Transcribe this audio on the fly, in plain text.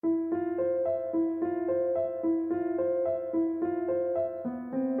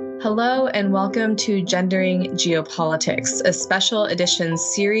Hello and welcome to Gendering Geopolitics, a special edition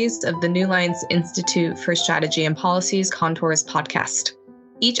series of the New Lines Institute for Strategy and Policy's Contours podcast.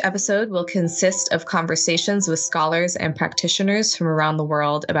 Each episode will consist of conversations with scholars and practitioners from around the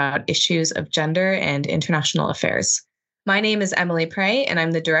world about issues of gender and international affairs. My name is Emily Prey, and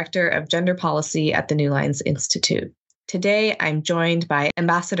I'm the Director of Gender Policy at the New Lines Institute. Today, I'm joined by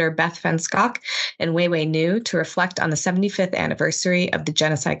Ambassador Beth Van Schaack and Wai Wai Nu to reflect on the 75th anniversary of the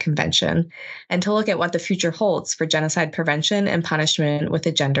Genocide Convention and to look at what the future holds for genocide prevention and punishment with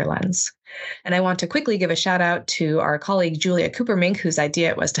a gender lens. And I want to quickly give a shout out to our colleague Julia Coopermink, whose idea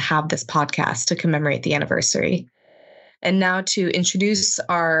it was to have this podcast to commemorate the anniversary. And now to introduce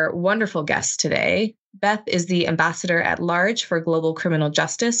our wonderful guest today. Beth is the Ambassador at Large for Global Criminal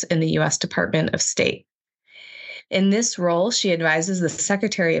Justice in the U.S. Department of State. In this role, she advises the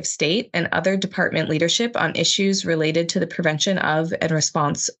Secretary of State and other department leadership on issues related to the prevention of and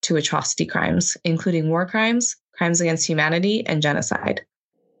response to atrocity crimes, including war crimes, crimes against humanity, and genocide.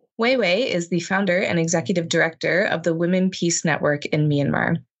 Wai Wai is the founder and executive director of the Women Peace Network in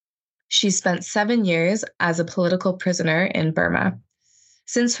Myanmar. She spent 7 years as a political prisoner in Burma.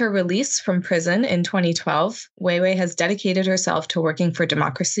 Since her release from prison in 2012, Wai Wai has dedicated herself to working for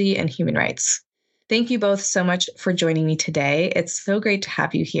democracy and human rights. Thank you both so much for joining me today. It's so great to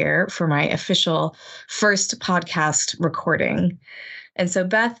have you here for my official first podcast recording. And so,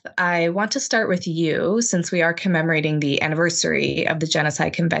 Beth, I want to start with you since we are commemorating the anniversary of the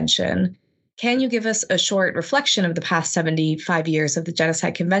Genocide Convention. Can you give us a short reflection of the past 75 years of the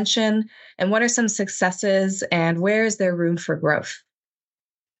Genocide Convention? And what are some successes and where is there room for growth?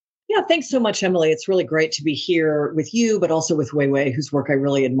 Yeah, thanks so much, Emily. It's really great to be here with you, but also with Wai Wai, whose work I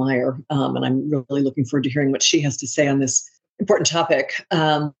really admire. And I'm really looking forward to hearing what she has to say on this important topic.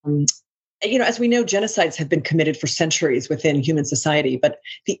 As we know, genocides have been committed for centuries within human society, but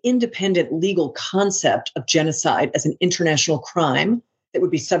the independent legal concept of genocide as an international crime that would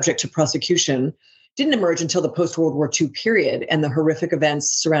be subject to prosecution didn't emerge until the post-World War II period and the horrific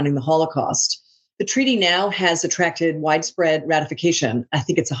events surrounding the Holocaust. The treaty now has attracted widespread ratification. I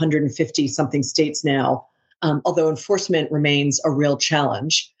think it's 150 something states now, although enforcement remains a real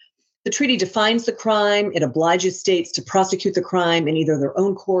challenge. The treaty defines the crime. It obliges states to prosecute the crime in either their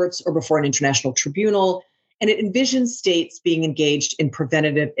own courts or before an international tribunal. And it envisions states being engaged in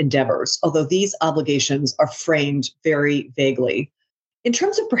preventative endeavors, although these obligations are framed very vaguely. In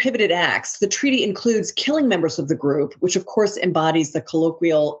terms of prohibited acts, the treaty includes killing members of the group, which of course embodies the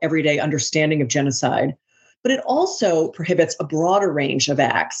colloquial everyday understanding of genocide, but it also prohibits a broader range of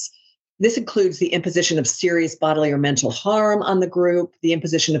acts. This includes the imposition of serious bodily or mental harm on the group, the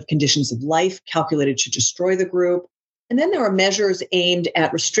imposition of conditions of life calculated to destroy the group, and then there are measures aimed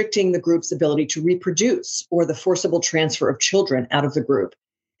at restricting the group's ability to reproduce or the forcible transfer of children out of the group.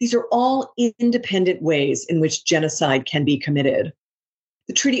 These are all independent ways in which genocide can be committed.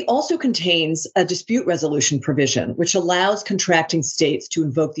 The treaty also contains a dispute resolution provision, which allows contracting states to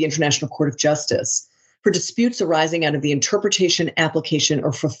invoke the International Court of Justice for disputes arising out of the interpretation, application,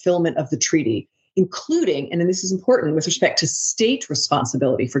 or fulfillment of the treaty, including, and this is important, with respect to state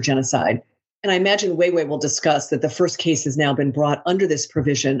responsibility for genocide. And I imagine Wai Wai will discuss that the first case has now been brought under this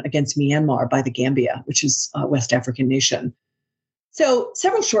provision against Myanmar by the Gambia, which is a West African nation. So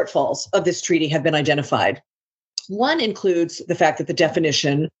several shortfalls of this treaty have been identified. One includes the fact that the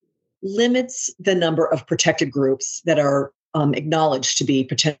definition limits the number of protected groups that are acknowledged to be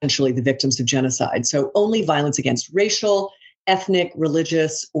potentially the victims of genocide. So only violence against racial, ethnic,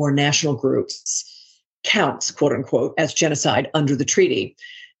 religious, or national groups counts, quote unquote, as genocide under the treaty.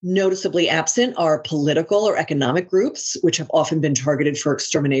 Noticeably absent are political or economic groups, which have often been targeted for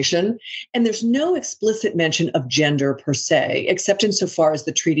extermination. And there's no explicit mention of gender per se, except insofar as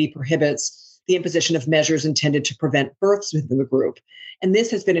the treaty prohibits the imposition of measures intended to prevent births within the group. And this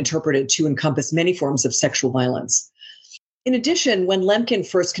has been interpreted to encompass many forms of sexual violence. In addition, when Lemkin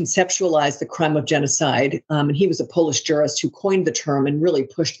first conceptualized the crime of genocide, and he was a Polish jurist who coined the term and really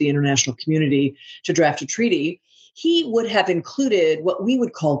pushed the international community to draft a treaty, he would have included what we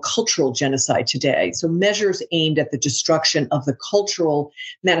would call cultural genocide today. So measures aimed at the destruction of the cultural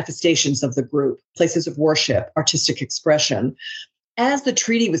manifestations of the group, places of worship, artistic expression. As the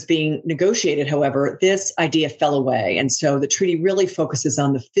treaty was being negotiated, however, this idea fell away. And so the treaty really focuses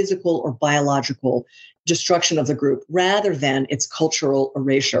on the physical or biological destruction of the group rather than its cultural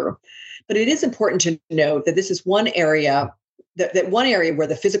erasure. But it is important to note that this is one area, that one area where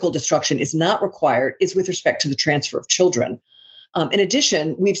the physical destruction is not required is with respect to the transfer of children. In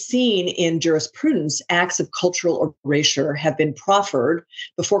addition, we've seen in jurisprudence acts of cultural erasure have been proffered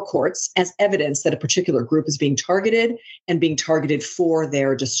before courts as evidence that a particular group is being targeted and being targeted for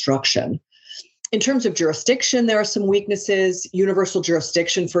their destruction. In terms of jurisdiction, there are some weaknesses. Universal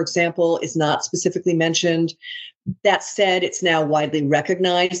jurisdiction, for example, is not specifically mentioned. That said, it's now widely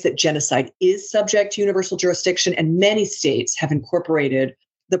recognized that genocide is subject to universal jurisdiction, and many states have incorporated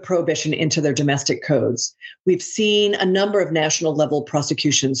the prohibition into their domestic codes. We've seen a number of national level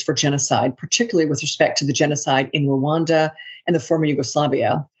prosecutions for genocide, particularly with respect to the genocide in Rwanda and the former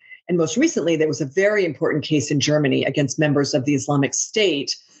Yugoslavia. And most recently, there was a very important case in Germany against members of the Islamic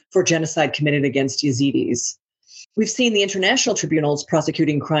State for genocide committed against Yazidis. We've seen the international tribunals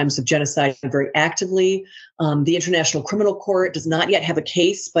prosecuting crimes of genocide very actively. The International Criminal Court does not yet have a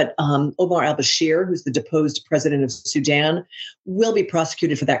case, but Omar al-Bashir, who's the deposed president of Sudan, will be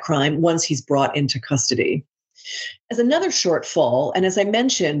prosecuted for that crime once he's brought into custody. As another shortfall, and as I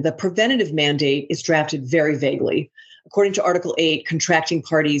mentioned, the preventative mandate is drafted very vaguely. According to Article 8, contracting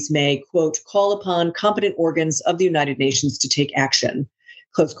parties may, quote, call upon competent organs of the United Nations to take action,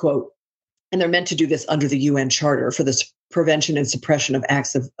 close quote. And they're meant to do this under the UN Charter for the prevention and suppression of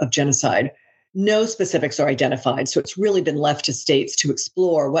acts of genocide. No specifics are identified, so it's really been left to states to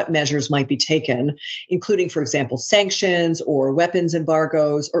explore what measures might be taken, including, for example, sanctions or weapons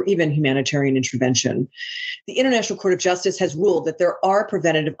embargoes or even humanitarian intervention. The International Court of Justice has ruled that there are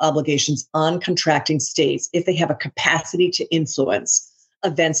preventative obligations on contracting states if they have a capacity to influence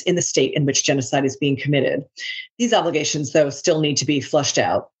events in the state in which genocide is being committed. These obligations, though, still need to be flushed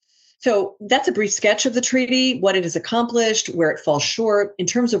out. So that's a brief sketch of the treaty, what it has accomplished, where it falls short. In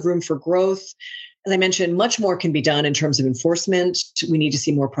terms of room for growth, as I mentioned, much more can be done in terms of enforcement. We need to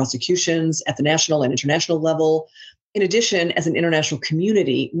see more prosecutions at the national and international level. In addition, as an international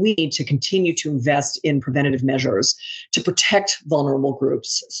community, we need to continue to invest in preventative measures to protect vulnerable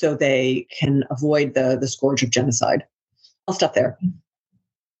groups so they can avoid the scourge of genocide. I'll stop there.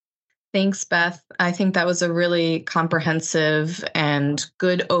 Thanks, Beth. I think that was a really comprehensive and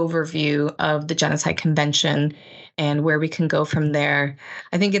good overview of the Genocide Convention and where we can go from there.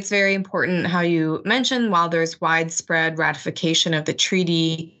 I think it's very important how you mentioned while there's widespread ratification of the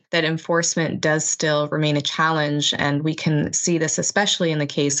treaty, that enforcement does still remain a challenge. And we can see this especially in the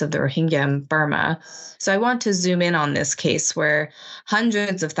case of the Rohingya in Burma. So I want to zoom in on this case where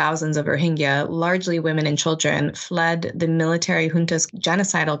hundreds of thousands of Rohingya, largely women and children, fled the military junta's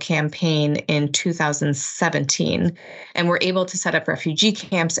genocidal campaign in 2017 and were able to set up refugee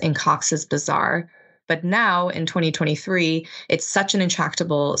camps in Cox's Bazar. But now in 2023, it's such an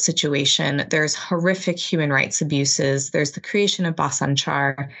intractable situation. There's horrific human rights abuses. There's the creation of Bhasan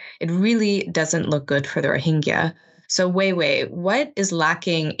Char. It really doesn't look good for the Rohingya. So Wai Wai, what is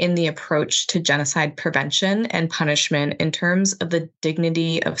lacking in the approach to genocide prevention and punishment in terms of the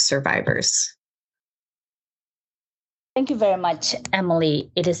dignity of survivors? Thank you very much, Emily.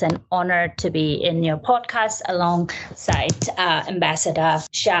 It is an honor to be in your podcast alongside Ambassador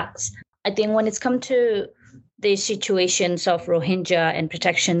Schaack. I think when it's come to the situations of Rohingya and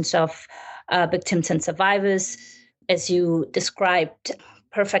protections of victims and survivors, as you described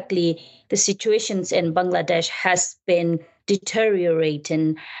perfectly, the situations in Bangladesh has been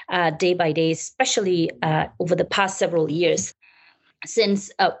deteriorating day by day, especially over the past several years.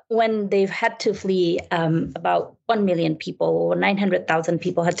 Since when they've had to flee, about 1 million people or 900,000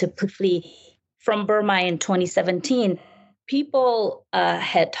 people had to flee from Burma in 2017, people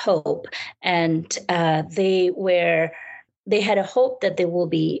had hope, and they had a hope that they will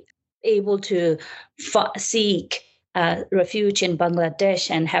be able to seek refuge in Bangladesh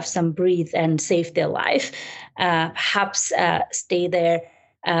and have some breathe and save their life, perhaps stay there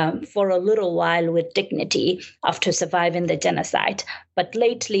for a little while with dignity after surviving the genocide. But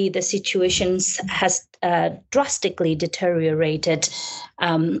lately, the situations has drastically deteriorated,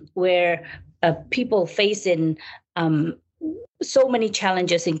 where people facing so many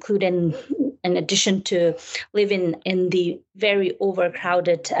challenges, including, in addition to living in the very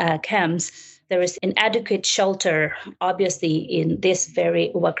overcrowded camps, there is inadequate shelter, obviously, in this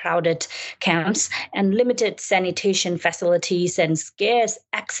very overcrowded camps, and limited sanitation facilities and scarce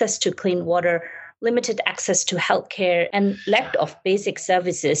access to clean water, limited access to healthcare, and lack of basic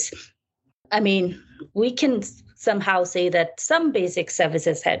services. I mean, we can somehow say that some basic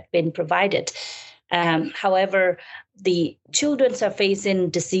services had been provided. However, the children are facing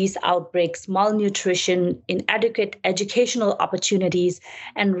disease outbreaks, malnutrition, inadequate educational opportunities,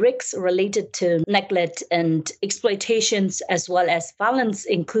 and risks related to neglect and exploitations, as well as violence,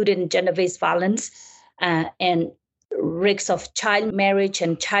 including gender-based violence. And risks of child marriage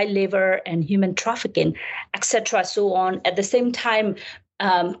and child labor and human trafficking, etc., so on. At the same time,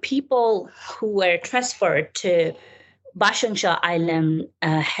 people who were transferred to Bashangshar Island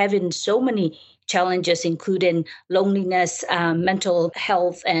having so many challenges, including loneliness, mental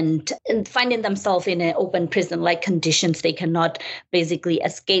health, and finding themselves in an open prison-like conditions. They cannot basically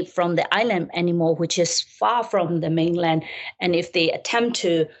escape from the island anymore, which is far from the mainland. And if they attempt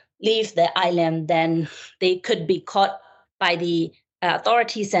to leave the island, then they could be caught by the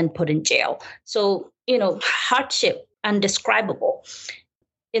authorities and put in jail. So, hardship undescribable.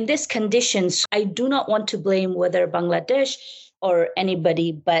 In these conditions, I do not want to blame whether Bangladesh or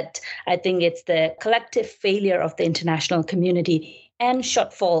anybody, but I think it's the collective failure of the international community and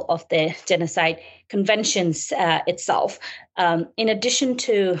shortfall of the Genocide Conventions itself. In addition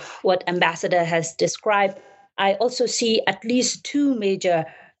to what Ambassador has described, I also see at least two major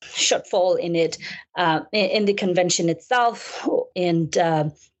shortfall in it, in the convention itself, and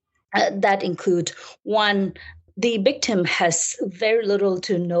that include one, the victim has very little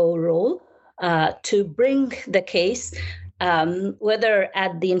to no role to bring the case, whether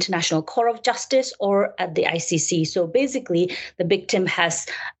at the International Court of Justice or at the ICC. So basically, the victim has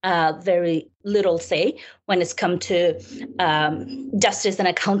very little say when it's come to justice and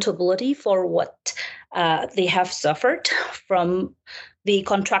accountability for what they have suffered from the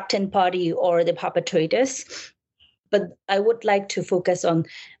contracting party or the perpetrators. But I would like to focus on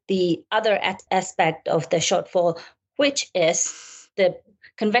the other aspect of the shortfall, which is the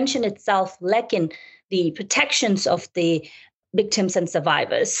convention itself lacking the protections of the victims and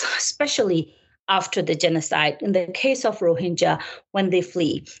survivors, especially after the genocide. In the case of Rohingya, when they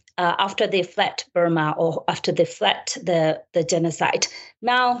flee, after they fled Burma or after they fled the genocide.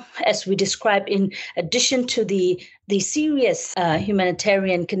 Now, as we described, in addition to the serious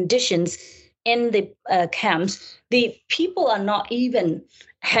humanitarian conditions in the camps, the people are not even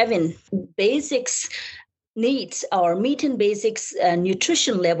having basics needs or meeting basics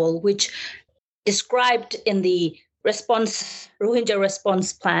nutrition level, which described in the Rohingya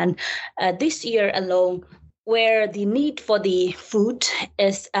response plan this year alone, where the need for the food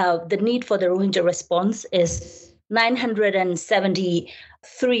is the need for the Rohingya response is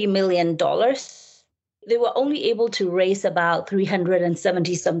 $973 million. They were only able to raise about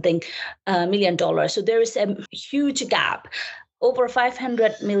 $370-something million. So there is a huge gap, over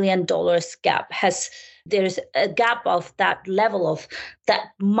 $500 million gap. There's a gap of that level, of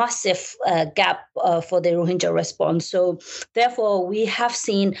that massive gap for the Rohingya response. So therefore, we have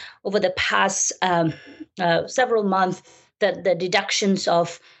seen over the past several months that the deductions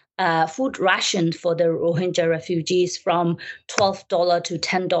of food ration for the Rohingya refugees from $12 to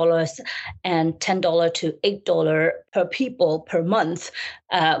 $10 and $10 to $8 per people per month.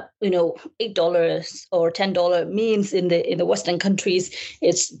 $8 or $10 means in the Western countries,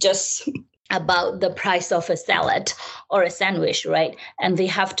 it's just about the price of a salad or a sandwich, right? And they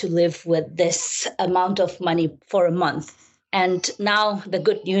have to live with this amount of money for a month. And now the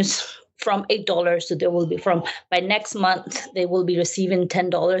good news, from $8, so there will be by next month, they will be receiving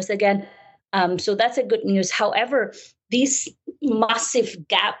 $10 again. So that's a good news. However, this massive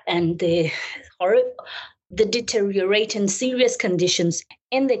gap and the deteriorating serious conditions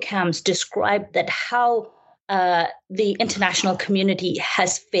in the camps describe that how the international community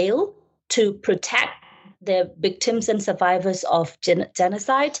has failed to protect the victims and survivors of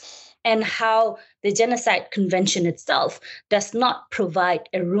genocide, and how the Genocide Convention itself does not provide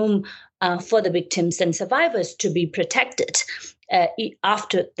a room for the victims and survivors to be protected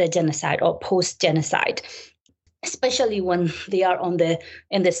after the genocide or post-genocide, especially when they are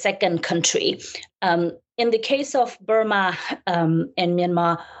in the second country. In the case of Burma and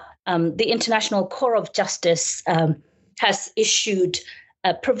Myanmar, the International Court of Justice has issued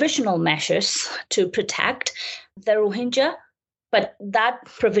provisional measures to protect the Rohingya, but that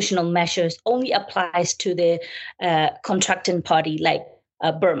provisional measures only applies to the contracting party like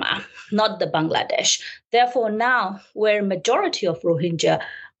Burma, not the Bangladesh. Therefore, now where majority of Rohingya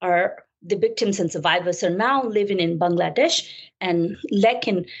are the victims and survivors are now living in Bangladesh and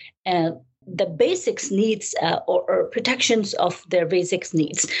lacking the basics needs or protections of their basics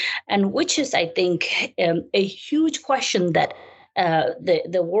needs, and which is, I think, a huge question that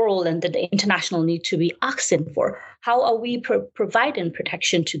the world and the international need to be asking for. How are we providing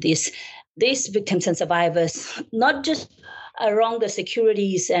protection to these victims and survivors, not just around the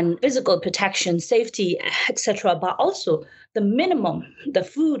securities and physical protection, safety, etc., but also the minimum, the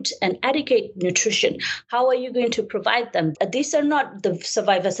food and adequate nutrition? How are you going to provide them? These are not the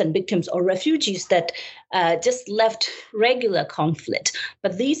survivors and victims or refugees that just left regular conflict,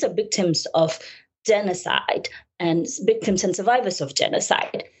 but these are victims of genocide and victims and survivors of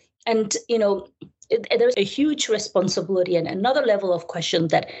genocide. And, there's a huge responsibility and another level of question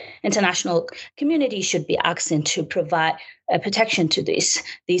that international community should be asking to provide protection to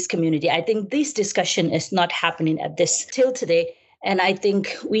these community. I think this discussion is not happening at this till today. And I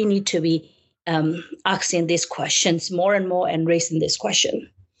think we need to be asking these questions more and more and raising this question.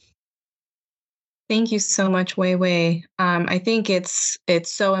 Thank you so much, Wai Wai. I think it's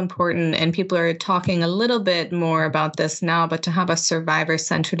so important, and people are talking a little bit more about this now, but to have a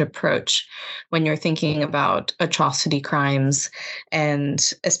survivor-centered approach when you're thinking about atrocity crimes,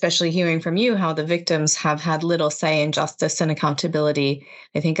 and especially hearing from you how the victims have had little say in justice and accountability.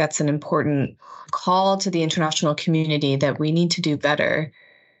 I think that's an important call to the international community that we need to do better.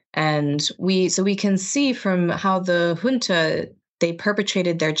 And we can see from how the junta, they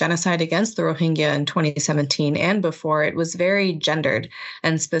perpetrated their genocide against the Rohingya in 2017 and before. It was very gendered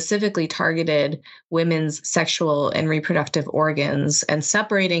and specifically targeted women's sexual and reproductive organs and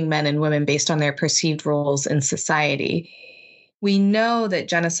separating men and women based on their perceived roles in society. We know that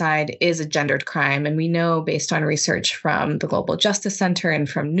genocide is a gendered crime, and we know based on research from the Global Justice Center and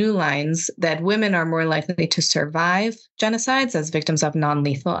from New Lines that women are more likely to survive genocides as victims of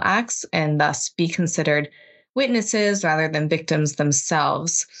non-lethal acts and thus be considered witnesses rather than victims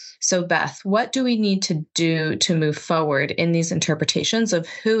themselves. So, Beth, what do we need to do to move forward in these interpretations of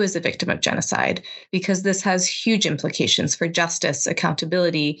who is a victim of genocide? Because this has huge implications for justice,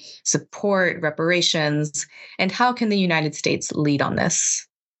 accountability, support, reparations, and how can the United States lead on this?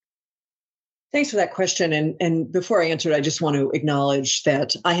 Thanks for that question. And before I answer it, I just want to acknowledge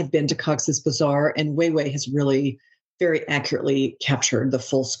that I have been to Cox's Bazar, and Wai Wai has really very accurately captured the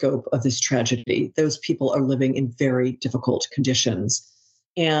full scope of this tragedy. Those people are living in very difficult conditions.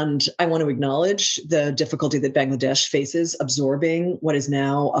 And I want to acknowledge the difficulty that Bangladesh faces absorbing what is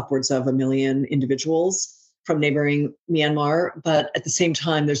now upwards of 1 million individuals from neighboring Myanmar. But at the same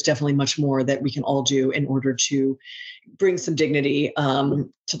time, there's definitely much more that we can all do in order to bring some dignity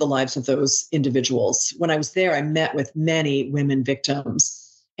to the lives of those individuals. When I was there, I met with many women victims.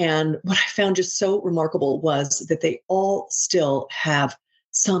 And what I found just so remarkable was that they all still have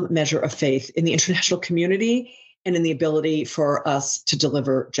some measure of faith in the international community and in the ability for us to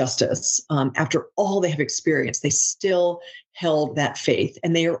deliver justice. After all they have experienced, they still held that faith.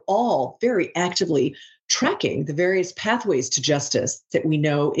 And they are all very actively tracking the various pathways to justice that we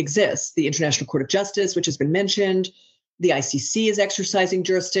know exist. The International Court of Justice, which has been mentioned, the ICC is exercising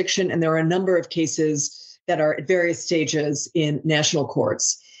jurisdiction, and there are a number of cases that are at various stages in national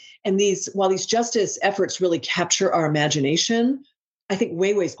courts. And while these justice efforts really capture our imagination, I think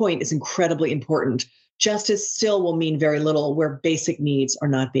Wai Wai's point is incredibly important. Justice still will mean very little where basic needs are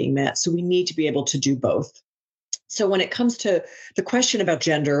not being met. So we need to be able to do both. So when it comes to the question about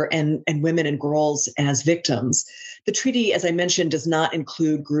gender and women and girls as victims, the treaty, as I mentioned, does not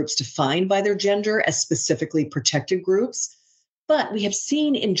include groups defined by their gender as specifically protected groups. But we have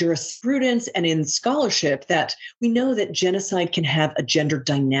seen in jurisprudence and in scholarship that we know that genocide can have a gender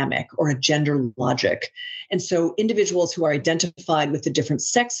dynamic or a gender logic. And so individuals who are identified with the different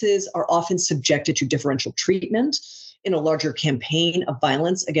sexes are often subjected to differential treatment in a larger campaign of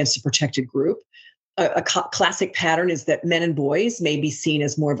violence against a protected group. A classic pattern is that men and boys may be seen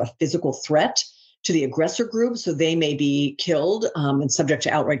as more of a physical threat to the aggressor group, so they may be killed and subject to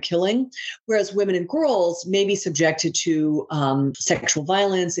outright killing, whereas women and girls may be subjected to sexual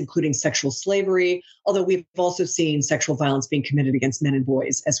violence, including sexual slavery, although we've also seen sexual violence being committed against men and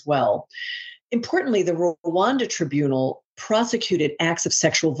boys as well. Importantly, the Rwanda Tribunal prosecuted acts of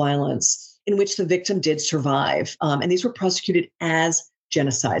sexual violence in which the victim did survive, and these were prosecuted as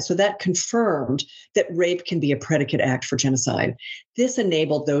genocide. So that confirmed that rape can be a predicate act for genocide. This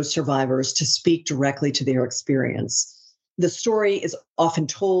enabled those survivors to speak directly to their experience. The story is often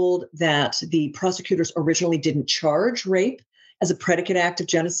told that the prosecutors originally didn't charge rape as a predicate act of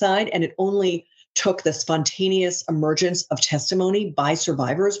genocide, and it only took the spontaneous emergence of testimony by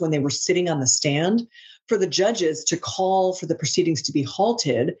survivors when they were sitting on the stand for the judges to call for the proceedings to be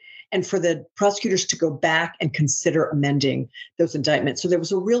halted and for the prosecutors to go back and consider amending those indictments. So there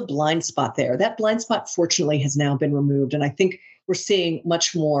was a real blind spot there. That blind spot, fortunately, has now been removed. And I think we're seeing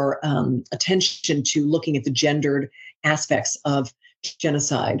much more attention to looking at the gendered aspects of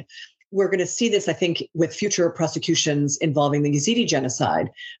genocide. We're going to see this, I think, with future prosecutions involving the Yazidi genocide.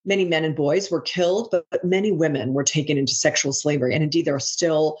 Many men and boys were killed, but many women were taken into sexual slavery. And indeed, there are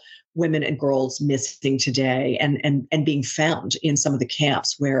still women and girls missing today and being found in some of the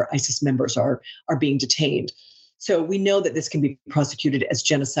camps where ISIS members are being detained. So we know that this can be prosecuted as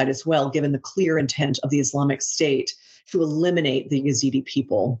genocide as well, given the clear intent of the Islamic State to eliminate the Yazidi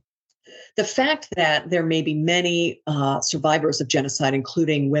people. The fact that there may be many survivors of genocide,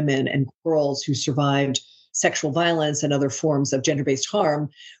 including women and girls who survived sexual violence and other forms of gender-based harm,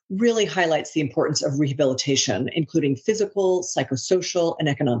 really highlights the importance of rehabilitation, including physical, psychosocial, and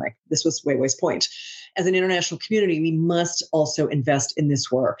economic. This was Wai Wai's point. As an international community, we must also invest in this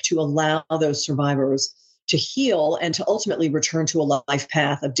work to allow those survivors to heal and to ultimately return to a life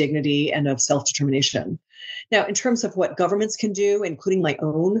path of dignity and of self-determination. Now, in terms of what governments can do, including my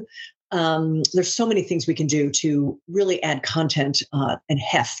own, there's so many things we can do to really add content and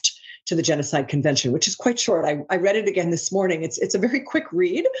heft to the Genocide Convention, which is quite short. I read it again this morning. It's a very quick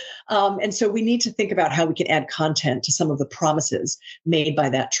read. And so we need to think about how we can add content to some of the promises made by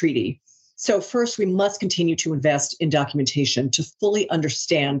that treaty. So first, we must continue to invest in documentation to fully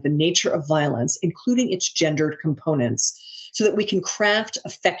understand the nature of violence, including its gendered components, so that we can craft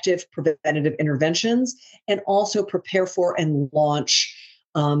effective preventative interventions and also prepare for and launch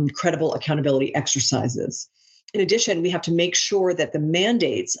credible accountability exercises. In addition, we have to make sure that the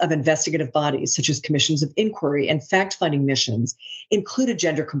mandates of investigative bodies, such as commissions of inquiry and fact-finding missions, include a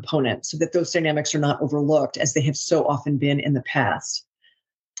gender component so that those dynamics are not overlooked as they have so often been in the past.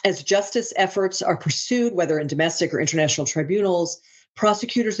 As justice efforts are pursued, whether in domestic or international tribunals,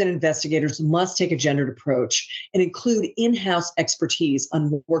 prosecutors and investigators must take a gendered approach and include in-house expertise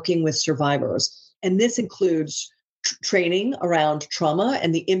on working with survivors. And this includes training around trauma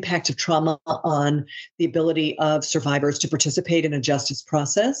and the impact of trauma on the ability of survivors to participate in a justice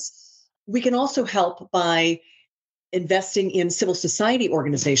process. We can also help by investing in civil society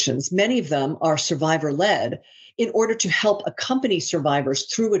organizations. Many of them are survivor-led in order to help accompany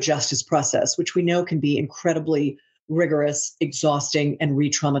survivors through a justice process, which we know can be incredibly rigorous, exhausting, and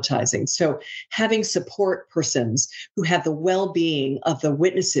re-traumatizing. So having support persons who have the well-being of the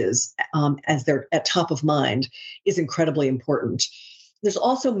witnesses as they're at top of mind is incredibly important. There's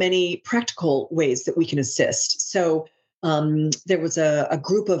also many practical ways that we can assist. So there was a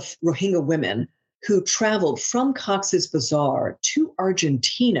group of Rohingya women who traveled from Cox's Bazar to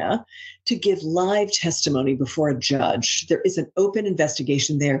Argentina to give live testimony before a judge. There is an open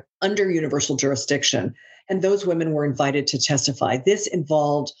investigation there under universal jurisdiction, and those women were invited to testify. This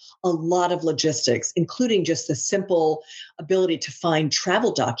involved a lot of logistics, including just the simple ability to find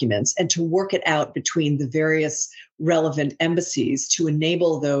travel documents and to work it out between the various relevant embassies to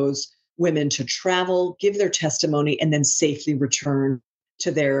enable those women to travel, give their testimony, and then safely return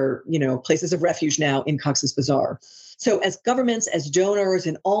to their, places of refuge now in Cox's Bazar. So as governments, as donors,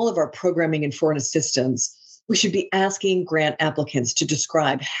 in all of our programming and foreign assistance, we should be asking grant applicants to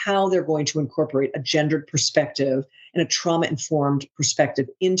describe how they're going to incorporate a gendered perspective and a trauma-informed perspective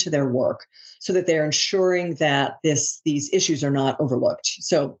into their work so that they're ensuring that these issues are not overlooked.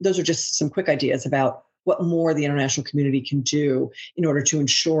 So those are just some quick ideas about what more the international community can do in order to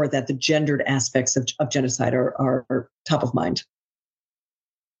ensure that the gendered aspects of genocide are top of mind.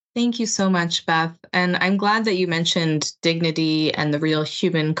 Thank you so much, Beth. And I'm glad that you mentioned dignity and the real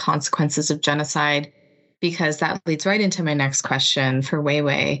human consequences of genocide, because that leads right into my next question for Wai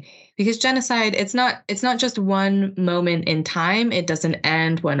Wai. Because genocide, it's not just one moment in time. It doesn't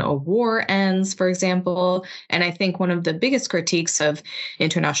end when a war ends, for example. And I think one of the biggest critiques of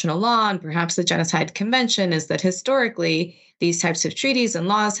international law and perhaps the Genocide Convention is that historically, these types of treaties and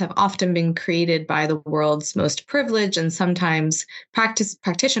laws have often been created by the world's most privileged, and sometimes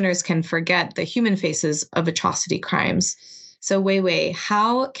practitioners can forget the human faces of atrocity crimes. So Wai Wai,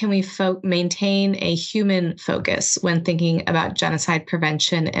 how can we maintain a human focus when thinking about genocide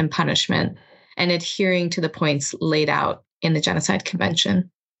prevention and punishment and adhering to the points laid out in the Genocide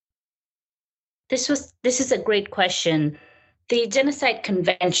Convention? This is a great question. The Genocide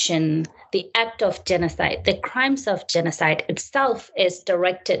Convention, the act of genocide, the crimes of genocide itself is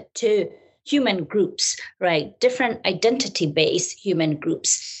directed to human groups, right? Different identity-based human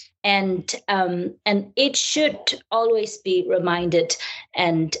groups. And it should always be reminded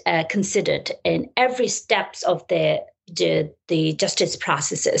and considered in every steps of the justice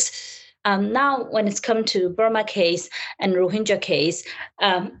processes. Now, when it's come to Burma case and Rohingya case,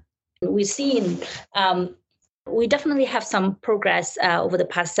 we've seen we definitely have some progress over the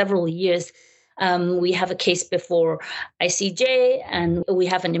past several years. We have a case before ICJ, and we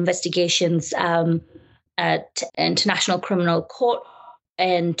have an investigations at International Criminal Court.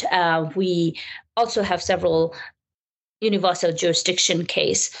 And we also have several universal jurisdiction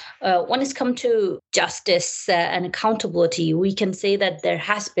case. When it's come to justice and accountability, we can say that there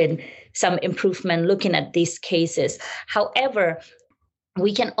has been some improvement looking at these cases. However,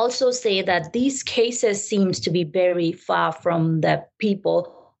 we can also say that these cases seems to be very far from the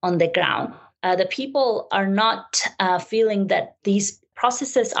people on the ground. The people are not feeling that these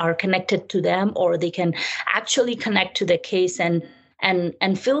processes are connected to them, or they can actually connect to the case and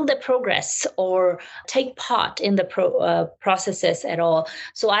feel the progress or take part in the processes at all.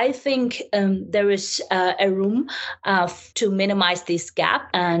 So I think there is a room to minimize this gap,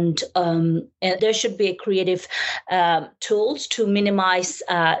 and there should be creative tools to minimize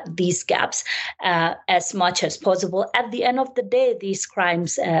these gaps as much as possible. At the end of the day, these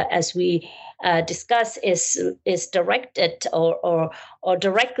crimes, as we discuss, is directed or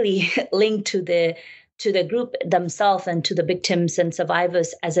directly linked to the group themselves and to the victims and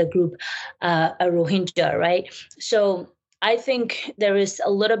survivors as a group, a Rohingya, right? So I think there is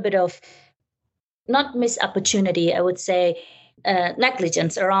a little bit of, not missed opportunity, I would say,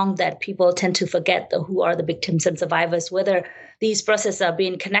 negligence around that. People tend to forget who are the victims and survivors, whether these processes are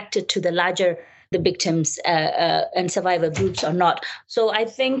being connected to the victims and survivor groups or not. So I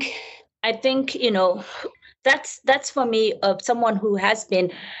think, that's for me, someone who has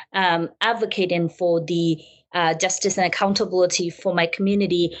been advocating for the justice and accountability for my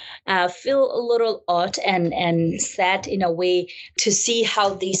community, feel a little odd and sad in a way to see how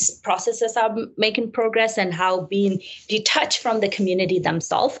these processes are making progress and how being detached from the community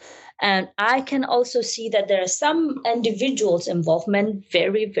themselves. And I can also see that there are some individuals' involvement,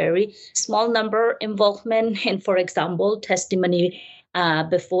 very, very small number involvement in, for example, testimony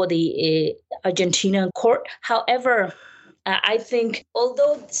before the Argentinian court. However, I think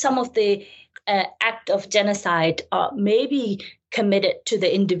although some of the act of genocide may be committed to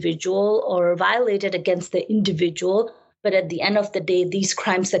the individual or violated against the individual, but at the end of the day, these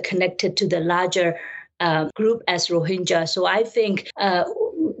crimes are connected to the larger group as Rohingya. So I think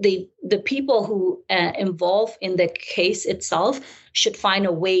the people who involved in the case itself should find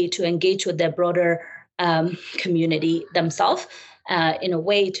a way to engage with their broader community themselves in a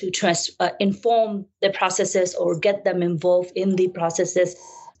way to inform the processes or get them involved in the processes.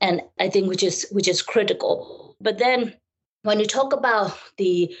 And I think which is critical. But then when you talk about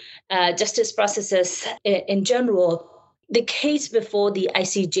the justice processes in general, the case before the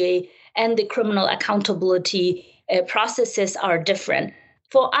ICJ and the criminal accountability processes are different.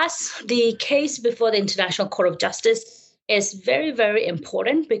 For us, the case before the International Court of Justice is very, very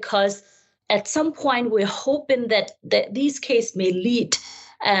important because at some point we're hoping that these cases may lead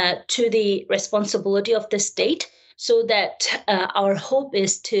to the responsibility of the state, so that our hope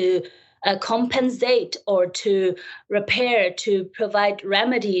is to compensate or to repair, to provide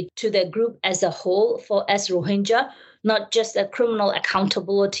remedy to the group as a whole as Rohingya, not just a criminal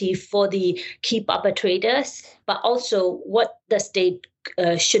accountability for the key perpetrators, but also what the state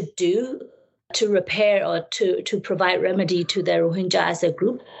should do to repair or to provide remedy to the Rohingya as a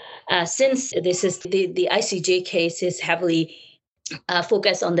group. Since this is the ICJ case is heavily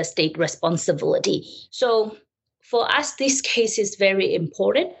focused on the state responsibility. So for us, this case is very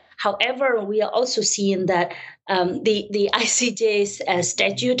important. However, we are also seeing that the ICJ's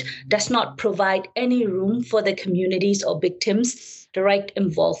statute does not provide any room for the communities or victims' direct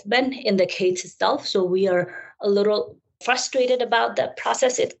involvement in the case itself. So we are a little frustrated about that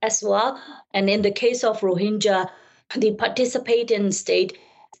process as well. And in the case of Rohingya, the participating state,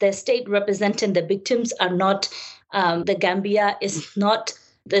 the state representing the victims are not, the Gambia is not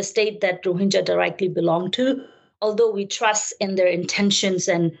the state that Rohingya directly belong to. Although we trust in their intentions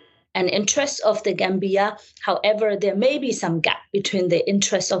and interests of the Gambia, however, there may be some gap between the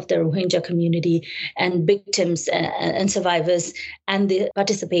interests of the Rohingya community and victims and survivors and the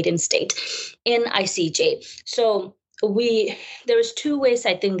participating state in ICJ. So there's two ways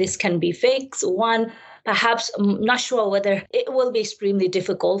I think this can be fixed. One, perhaps I'm not sure whether it will be extremely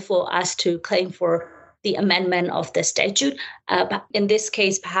difficult for us to claim for the amendment of the statute. But in this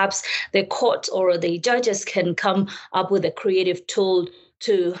case, perhaps the courts or the judges can come up with a creative tool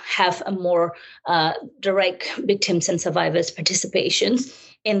to have a more direct victims and survivors participations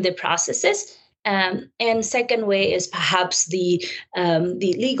in the processes. And second way is perhaps the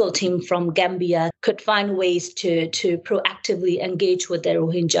legal team from Gambia could find ways to proactively engage with the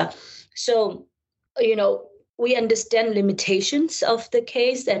Rohingya. So, we understand limitations of the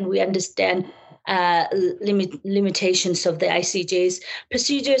case, and we understand limitations of the ICJ's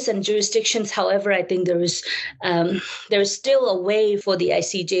procedures and jurisdictions. However, I think there is still a way for the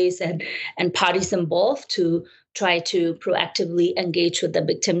ICJs and parties involved to try to proactively engage with the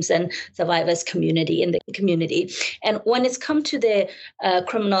victims and survivors community in the community. And when it's come to the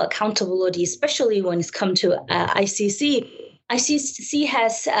criminal accountability, especially when it's come to ICC, ICC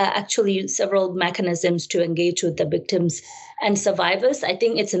has actually several mechanisms to engage with the victims and survivors. I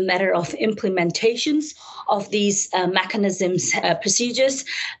think it's a matter of implementations of these mechanisms, procedures.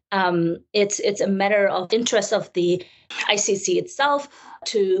 It's a matter of interest of the ICC itself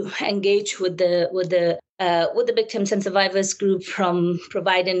to engage with the victims and survivors group, from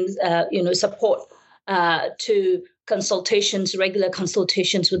providing support to consultations, regular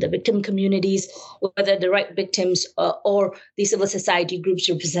consultations with the victim communities, whether the right victims or the civil society groups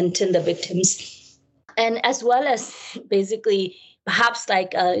representing the victims, and as well as basically perhaps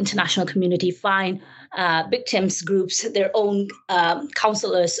like international community find victims groups their own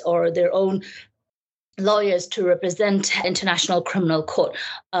counselors or their own lawyers to represent International Criminal Court.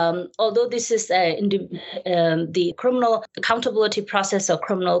 Although this is the criminal accountability process or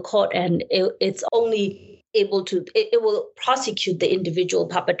criminal court, and it's only able to, it will prosecute the individual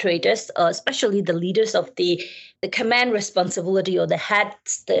perpetrators, especially the leaders of the command responsibility or the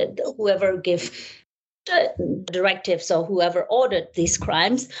heads, whoever give directives or whoever ordered these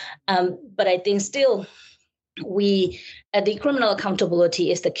crimes. But I think still, the criminal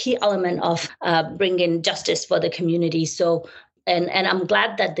accountability is the key element of bringing justice for the community. So, and I'm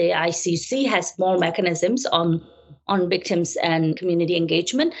glad that the ICC has more mechanisms on victims and community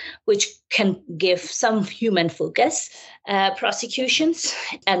engagement, which can give some human focus prosecutions,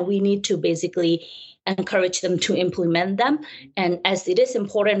 and we need to basically encourage them to implement them. And as it is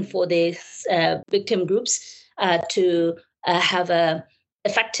important for the victim groups to have a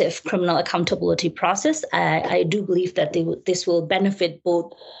effective criminal accountability process, I do believe that this will benefit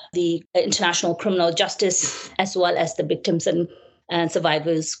both the international criminal justice as well as the victims and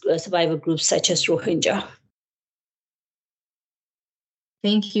survivor groups such as Rohingya.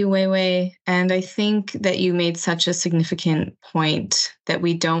 Thank you, Wai Wai. And I think that you made such a significant point that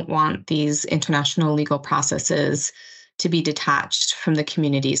we don't want these international legal processes to be detached from the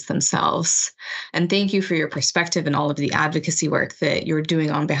communities themselves. And thank you for your perspective and all of the advocacy work that you're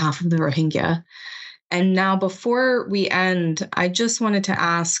doing on behalf of the Rohingya. And now, before we end, I just wanted to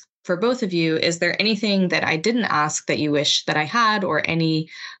ask for both of you, is there anything that I didn't ask that you wish that I had, or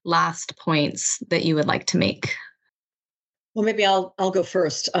any last points that you would like to make? Well, maybe I'll go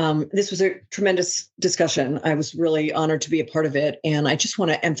first. This was a tremendous discussion. I was really honored to be a part of it. And I just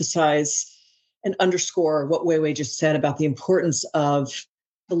want to emphasize and underscore what Wai Wai just said about the importance of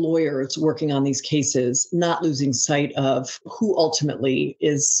the lawyers working on these cases, not losing sight of who ultimately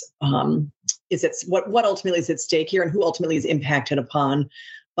what ultimately is at stake here, and who ultimately is impacted upon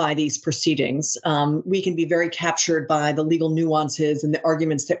by these proceedings. We can be very captured by the legal nuances and the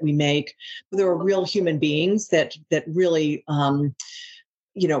arguments that we make, but there are real human beings that really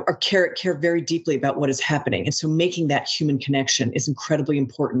care very deeply about what is happening. And so making that human connection is incredibly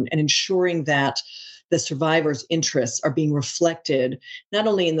important, and ensuring that the survivors' interests are being reflected not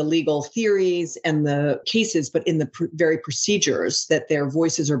only in the legal theories and the cases, but in the very procedures, that their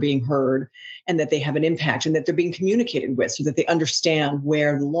voices are being heard and that they have an impact and that they're being communicated with, so that they understand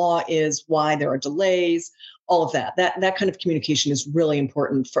where the law is, why there are delays, all of that. That kind of communication is really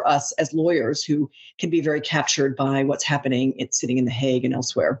important for us as lawyers who can be very captured by what's happening sitting in The Hague and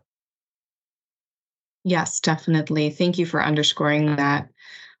elsewhere. Yes, definitely. Thank you for underscoring that.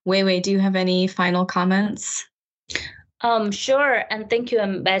 Wai Wai, do you have any final comments? Sure. And thank you,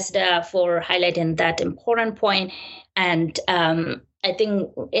 Ambassador, for highlighting that important point. And I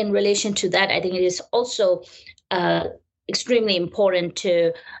think in relation to that, I think it is also extremely important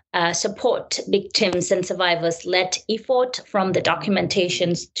to support victims and survivors-led effort, from the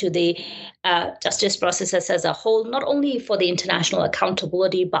documentations to the justice processes as a whole, not only for the international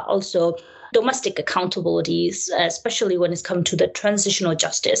accountability, but also domestic accountabilities, especially when it's come to the transitional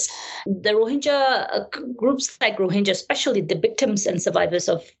justice. The Rohingya groups like Rohingya, especially the victims and survivors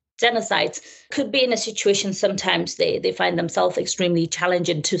of genocides, could be in a situation sometimes they find themselves extremely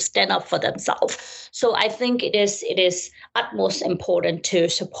challenging to stand up for themselves. So I think it is utmost important to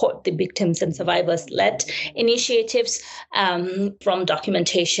support the victims and survivors-led initiatives, from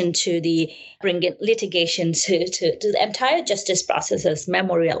documentation to the bringing litigation to the entire justice processes,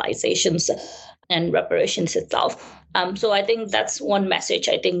 memorializations, and reparations itself. So I think that's one message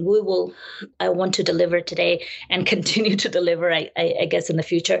I think I want to deliver today and continue to deliver, I guess, in the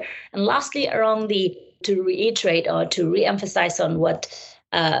future. And lastly, to reiterate or to reemphasize on what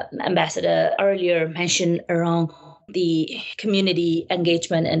Ambassador earlier mentioned around the community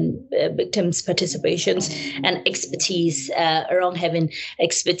engagement and victims' participations and expertise, around having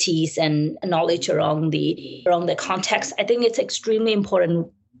expertise and knowledge around the context. I think it's extremely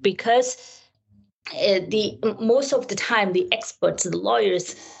important, because most of the time the experts, the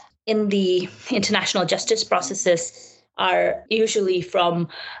lawyers in the international justice processes, are usually from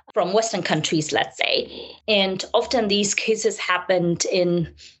Western countries, let's say. And often these cases happened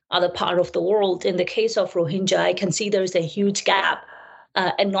in other part of the world. In the case of Rohingya, I can see there's a huge gap,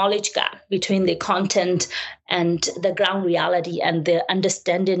 a knowledge gap between the content and the ground reality and the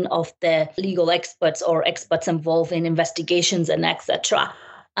understanding of the legal experts or experts involved in investigations and etc.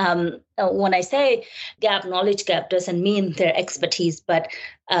 When I say knowledge gap doesn't mean their expertise, but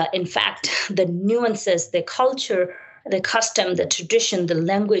in fact, the nuances, the culture, the custom, the tradition, the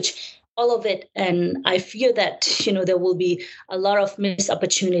language, all of it. And I fear that, there will be a lot of missed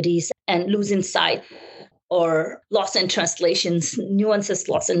opportunities and losing sight or loss in translations, nuances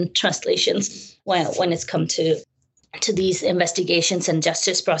lost in translations when it's come to these investigations and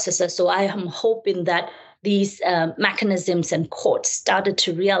justice processes. So I am hoping that these mechanisms and courts started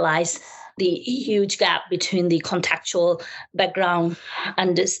to realize the huge gap between the contextual background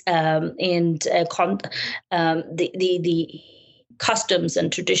and the customs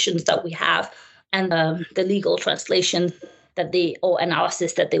and traditions that we have, and the legal translation or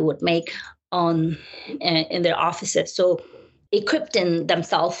analysis that they would make in their offices. So equipping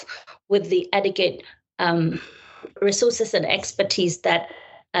themselves with the adequate resources and expertise that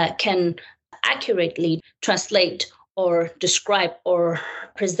can accurately translate or describe or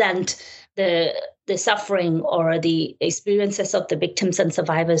present the suffering or the experiences of the victims and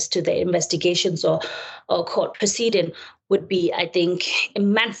survivors to the investigations or court proceeding would be, I think,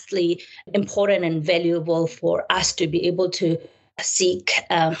 immensely important and valuable for us to be able to seek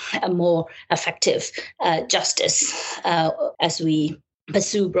a more effective justice as we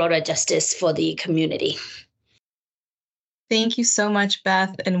pursue broader justice for the community. Thank you so much,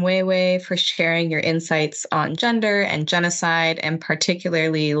 Beth and Wai Wai, for sharing your insights on gender and genocide, and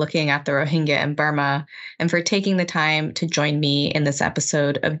particularly looking at the Rohingya in Burma, and for taking the time to join me in this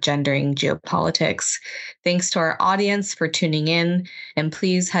episode of Gendering Geopolitics. Thanks to our audience for tuning in, and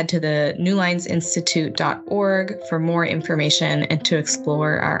please head to the newlinesinstitute.org for more information and to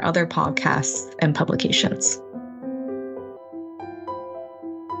explore our other podcasts and publications.